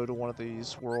smarter to go to one of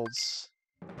these worlds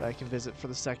that I can visit for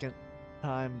the second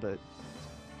time, but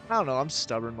I don't know, I'm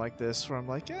stubborn like this, where I'm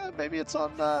like, yeah, maybe it's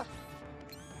on the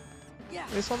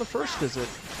first visit.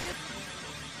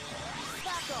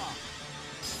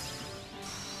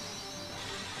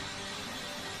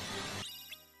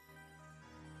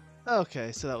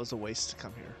 Okay, so that was a waste to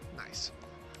come here. Nice.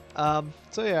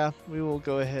 So yeah, we will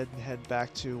go ahead and head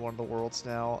back to one of the worlds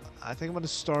now. I think I'm going to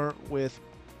start with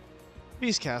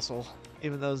Beast Castle,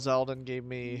 even though Zaldin gave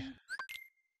me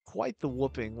quite the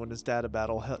whooping when his data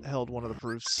battle held one of the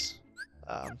proofs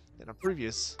in a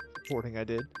previous recording I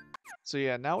did. So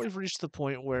yeah, now we've reached the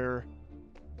point where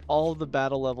all of the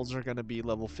battle levels are going to be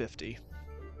level 50.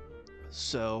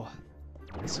 So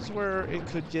this is where it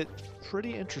could get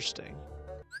pretty interesting.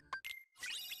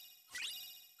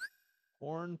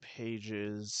 Torn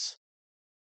pages.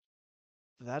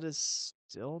 That is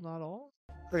still not all?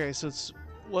 Okay, so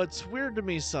what's weird to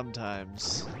me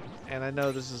sometimes, and I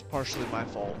know this is partially my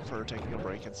fault for taking a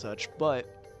break and such, but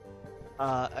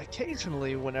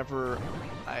occasionally whenever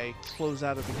I close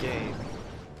out of the game,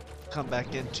 come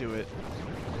back into it,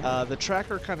 the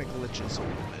tracker kind of glitches a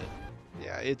little bit.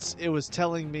 Yeah, it was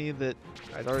telling me that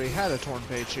I'd already had a torn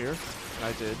page here, and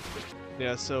I did.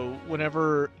 Yeah, so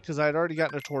whenever, because I'd already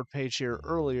gotten a torn page here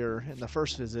earlier in the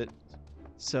first visit,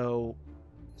 so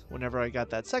whenever I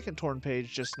got that second torn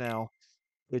page just now,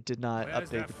 it did not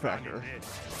update the tracker.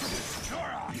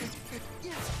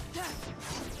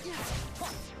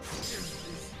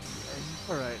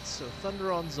 Alright, so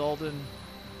Thunder on Zaldin,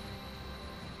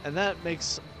 and that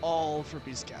makes all for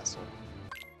Beast Castle.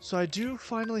 So I do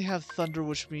finally have Thunder,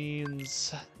 which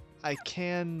means I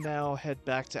can now head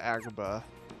back to Agrabah.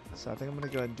 So I think I'm going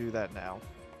to go ahead and do that now.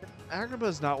 Agrabah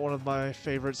is not one of my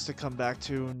favorites to come back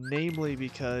to, namely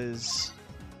because,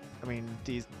 I mean,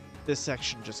 this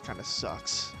section just kind of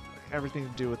sucks. Everything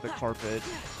to do with the carpet,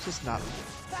 it's just not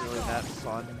really that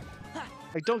fun.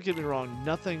 Like, don't get me wrong,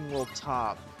 nothing will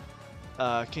top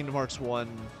Kingdom Hearts 1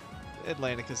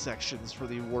 Atlantica sections for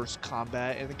the worst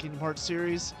combat in the Kingdom Hearts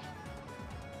series.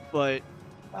 But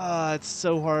it's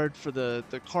so hard for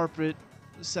the carpet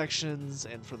sections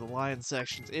and for the lion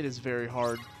sections. It is very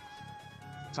hard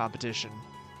competition.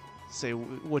 Say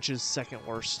which is second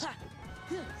worst.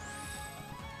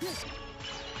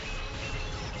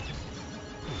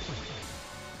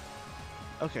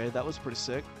 Okay, that was pretty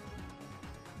sick.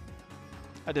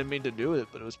 I didn't mean to do it,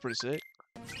 but it was pretty sick.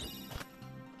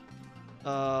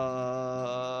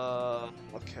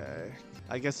 Okay.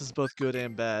 I guess it's both good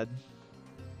and bad.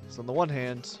 So on the one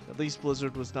hand, at least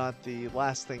Blizzard was not the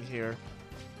last thing here.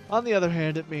 On the other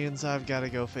hand, it means I've got to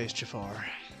go face Jafar.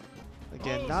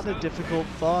 Again, not a difficult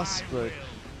boss, but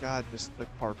God, just the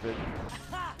carpet.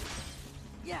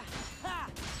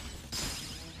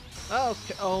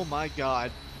 Okay. Oh my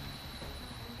god.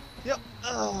 Yep.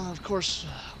 Of course,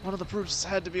 one of the proofs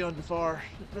had to be on Jafar.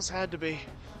 This had to be.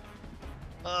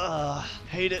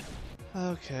 Hate it.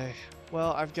 Okay.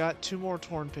 Well, I've got 2 more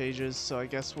torn pages, so I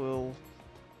guess we'll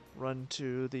run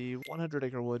to the 100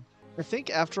 acre wood. I think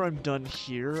after I'm done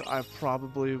here, I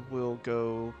probably will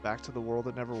go back to the world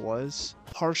that never was.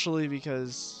 Partially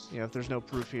because, you know, if there's no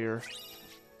proof here,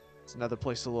 it's another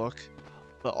place to look.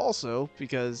 But also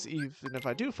because even if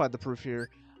I do find the proof here,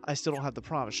 I still don't have the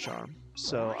promise charm.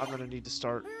 So I'm going to need to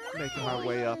start making my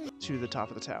way up to the top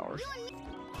of the tower.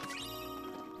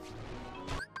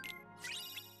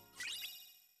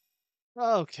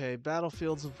 Okay,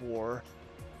 Battlefields of War,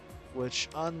 which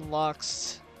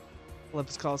unlocks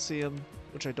Olympus Coliseum,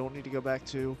 which I don't need to go back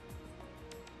to.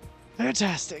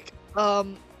 Fantastic.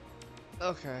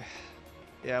 Okay.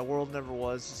 Yeah, World Never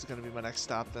Was is going to be my next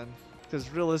stop then. Because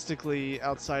realistically,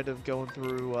 outside of going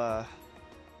through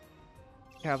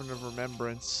Cavern of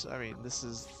Remembrance, I mean, this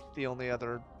is the only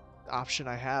other option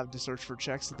I have to search for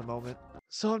checks at the moment.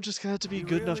 So I'm just going to have to be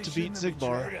good enough to beat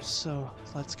Zigbar. So,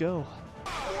 let's go.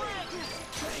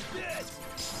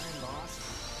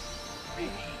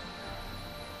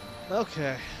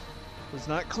 Okay. Was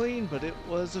not clean, but it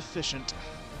was efficient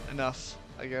enough,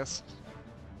 I guess.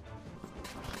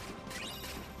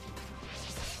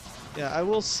 Yeah, I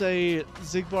will say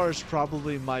Zigbar is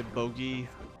probably my bogey.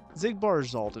 Zigbar or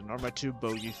Zaldin are my 2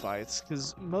 bogey fights,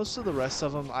 because most of the rest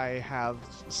of them I have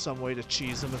some way to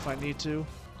cheese them if I need to.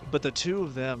 But the 2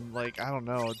 of them, like, I don't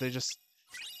know, they just...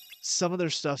 Some of their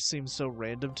stuff seems so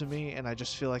random to me, and I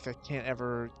just feel like I can't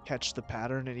ever catch the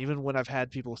pattern, and even when I've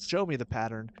had people show me the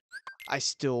pattern, I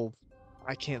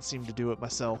can't seem to do it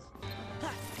myself.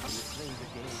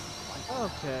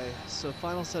 Okay, so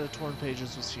final set of torn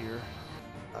pages was here.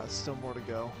 Still more to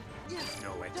go.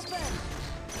 No explanation.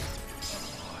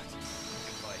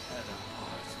 If I had a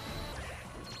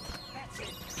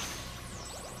heart.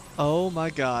 Oh my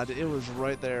god, it was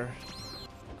right there.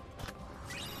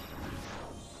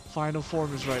 Final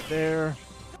form is right there.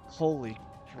 Holy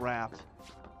crap.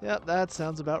 Yep, that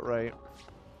sounds about right.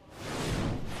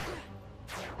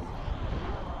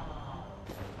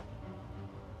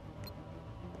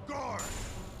 Guard!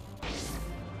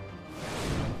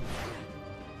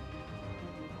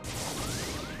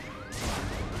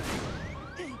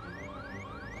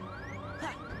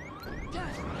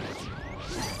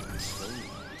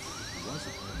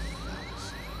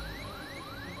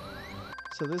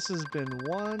 So this has been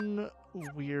one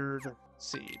weird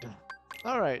seed.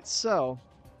 Alright, so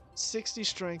 60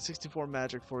 strength, 64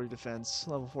 magic, 40 defense,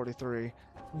 level 43.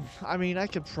 I mean, I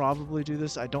could probably do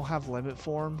this. I don't have limit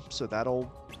form, so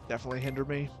that'll definitely hinder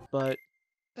me. But,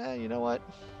 you know what?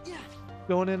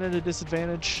 Going in at a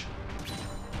disadvantage,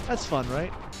 that's fun,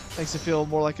 right? Makes it feel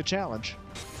more like a challenge.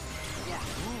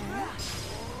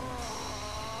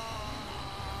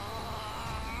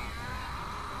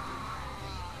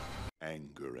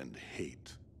 Anger and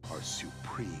hate are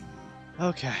supreme.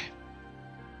 Okay.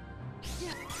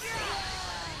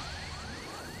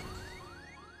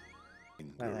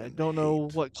 Anger I and don't know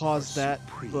hate what caused are that,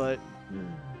 supreme. but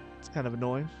it's kind of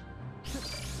annoying.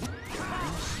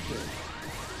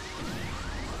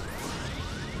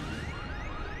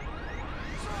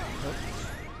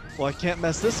 Well, I can't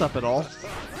mess this up at all.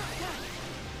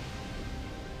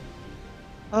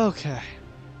 Okay.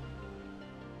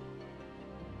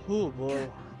 Oh boy.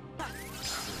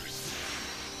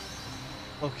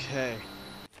 Okay.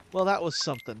 Well, that was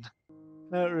something.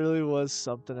 That really was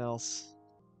something else.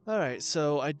 Alright,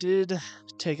 so I did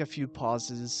take a few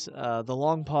pauses. The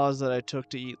long pause that I took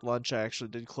to eat lunch, I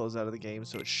actually did close out of the game,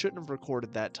 so it shouldn't have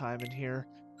recorded that time in here.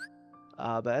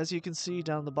 But as you can see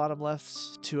down the bottom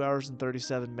left, 2 hours and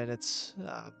 37 minutes.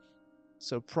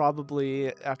 So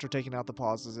probably after taking out the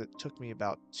pauses, it took me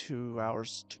about 2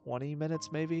 hours, 20 minutes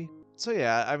maybe. So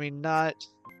yeah, I mean,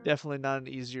 definitely not an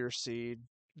easier seed.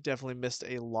 Definitely missed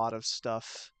a lot of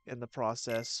stuff in the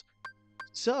process.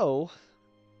 So,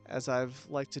 as I've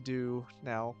liked to do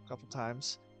now a couple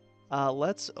times,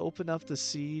 let's open up the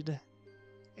seed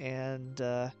and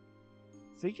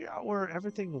figure out where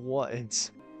everything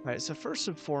was. Alright, so first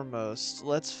and foremost,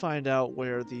 let's find out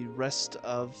where the rest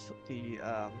of the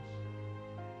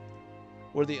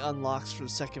where the unlocks for the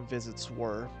second visits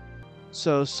were.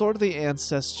 So Sword of the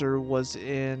Ancestor was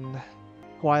in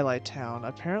Twilight Town.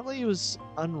 Apparently it was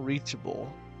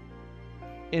unreachable.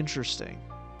 Interesting.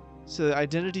 So the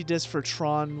Identity Disc for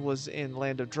Tron was in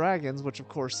Land of Dragons, which of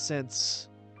course since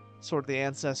Sword of the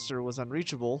Ancestor was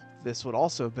unreachable, this would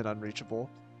also have been unreachable.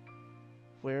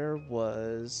 Where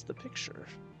was the picture?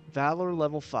 Valor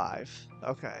level 5.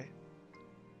 Okay.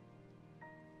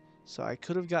 So I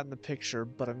could have gotten the picture,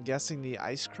 but I'm guessing the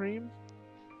ice cream?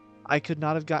 I could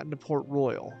not have gotten to Port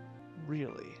Royal.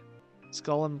 Really?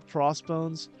 Skull and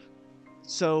crossbones?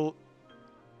 So,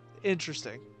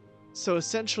 interesting. So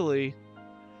essentially,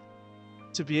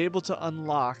 to be able to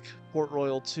unlock Port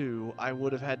Royal 2, I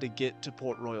would have had to get to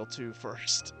Port Royal 2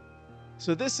 first.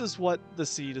 So this is what the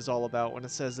seed is all about when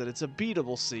it says that it's a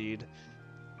beatable seed,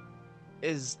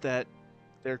 is that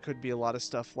there could be a lot of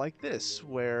stuff like this,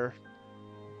 where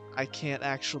I can't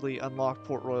actually unlock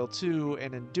Port Royal 2,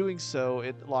 and in doing so,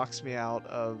 it locks me out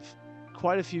of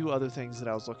quite a few other things that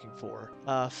I was looking for.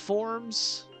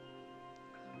 Forms.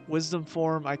 Wisdom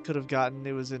form I could have gotten.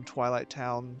 It was in Twilight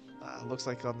Town. Looks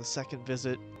like on the second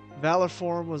visit. Valor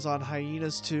form was on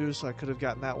Hyenas too, so I could have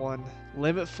gotten that one.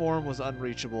 Limit form was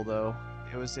unreachable though.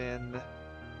 It was in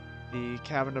the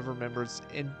Cavern of Remembrance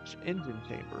engine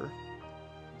chamber.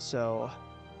 So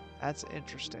that's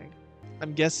interesting.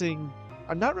 I'm guessing,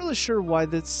 I'm not really sure why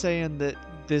that's saying that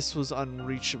this was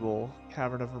unreachable,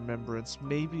 Cavern of Remembrance.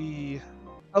 Maybe,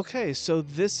 okay, so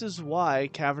this is why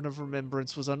Cavern of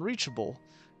Remembrance was unreachable,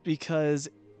 because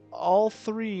all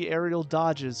 3 aerial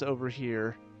dodges over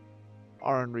here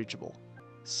are unreachable.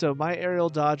 So my aerial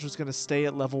dodge was going to stay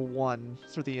at level 1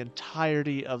 for the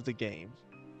entirety of the game.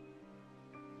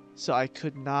 So I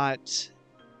could not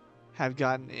have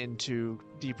gotten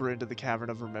deeper into the Cavern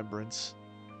of Remembrance.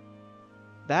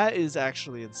 That is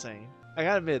actually insane. I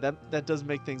gotta admit, that does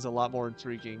make things a lot more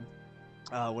intriguing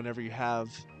whenever you have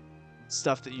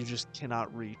stuff that you just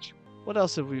cannot reach. What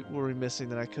else were we missing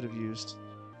that I could have used?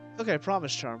 Okay,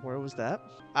 Promise Charm. Where was that?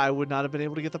 I would not have been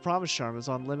able to get the Promise Charm. It was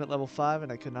on limit level 5,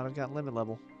 and I could not have gotten limit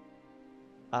level.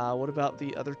 What about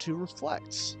the other 2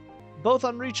 Reflects? Both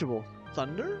unreachable.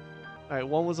 Thunder? Alright,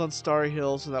 one was on Starry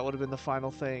Hill, so that would have been the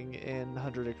final thing in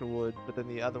 100 Acre Wood, but then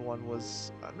the other one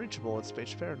was unreachable at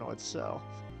Space Paranoid, so...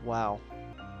 Wow.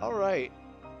 Alright.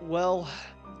 Well,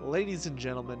 ladies and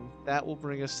gentlemen, that will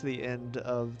bring us to the end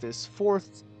of this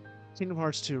 4th Kingdom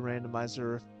Hearts 2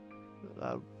 randomizer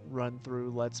run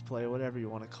through, let's play, whatever you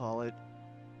want to call it.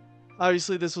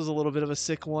 Obviously, this was a little bit of a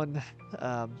sick one.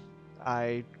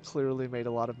 I clearly made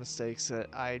a lot of mistakes that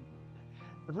I'm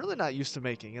really not used to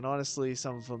making, and honestly,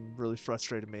 some of them really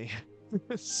frustrated me.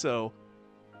 So,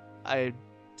 I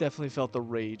definitely felt the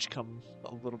rage come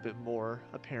a little bit more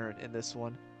apparent in this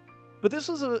one. But this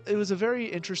was a very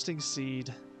interesting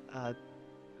seed.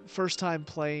 First time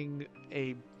playing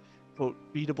a quote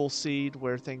beatable seed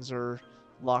where things are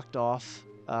locked off,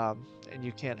 and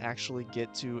you can't actually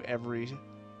get to every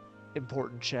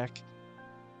important check.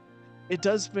 It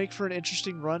does make for an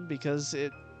interesting run because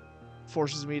it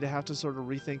forces me to have to sort of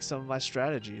rethink some of my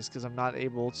strategies, because I'm not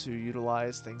able to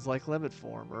utilize things like limit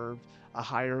form or a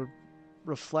higher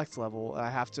reflect level. I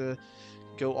have to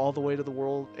go all the way to the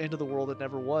world, into the world that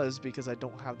never was, because I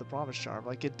don't have the Promise Charm.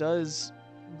 Like, it does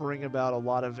bring about a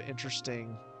lot of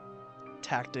interesting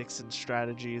tactics and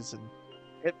strategies,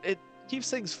 and it keeps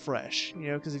things fresh, you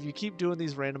know, because if you keep doing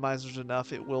these randomizers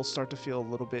enough, it will start to feel a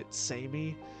little bit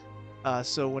samey.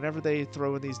 So whenever they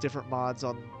throw in these different mods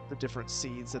on the different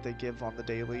seeds that they give on the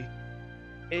daily,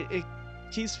 it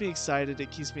keeps me excited,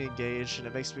 it keeps me engaged, and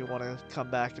it makes me want to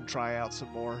come back and try out some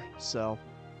more. So,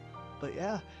 but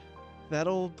yeah,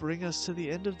 that'll bring us to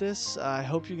the end of this. I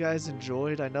hope you guys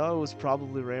enjoyed. I know I was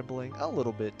probably rambling a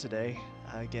little bit today.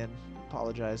 Again,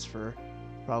 apologize for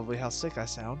probably how sick I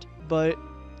sound. But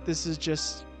this is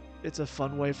just, it's a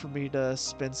fun way for me to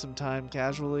spend some time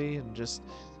casually and just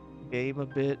game a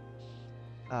bit.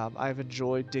 I've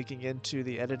enjoyed digging into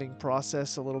the editing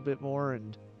process a little bit more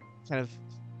and kind of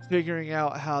figuring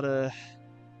out how to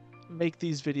make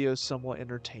these videos somewhat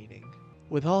entertaining.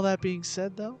 With all that being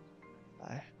said, though,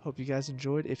 I hope you guys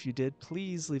enjoyed. If you did,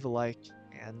 please leave a like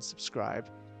and subscribe,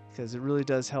 because it really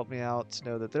does help me out to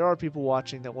know that there are people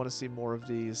watching that want to see more of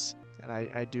these, and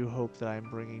I do hope that I'm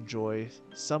bringing joy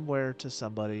somewhere to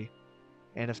somebody.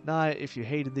 And if not, if you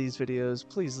hated these videos,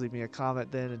 please leave me a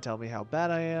comment then and tell me how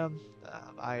bad I am.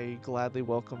 I gladly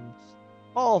welcome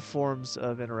all forms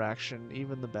of interaction,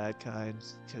 even the bad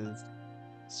kinds, because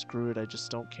screw it, I just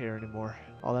don't care anymore.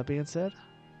 All that being said,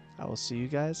 I will see you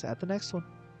guys at the next one.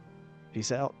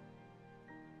 Peace out.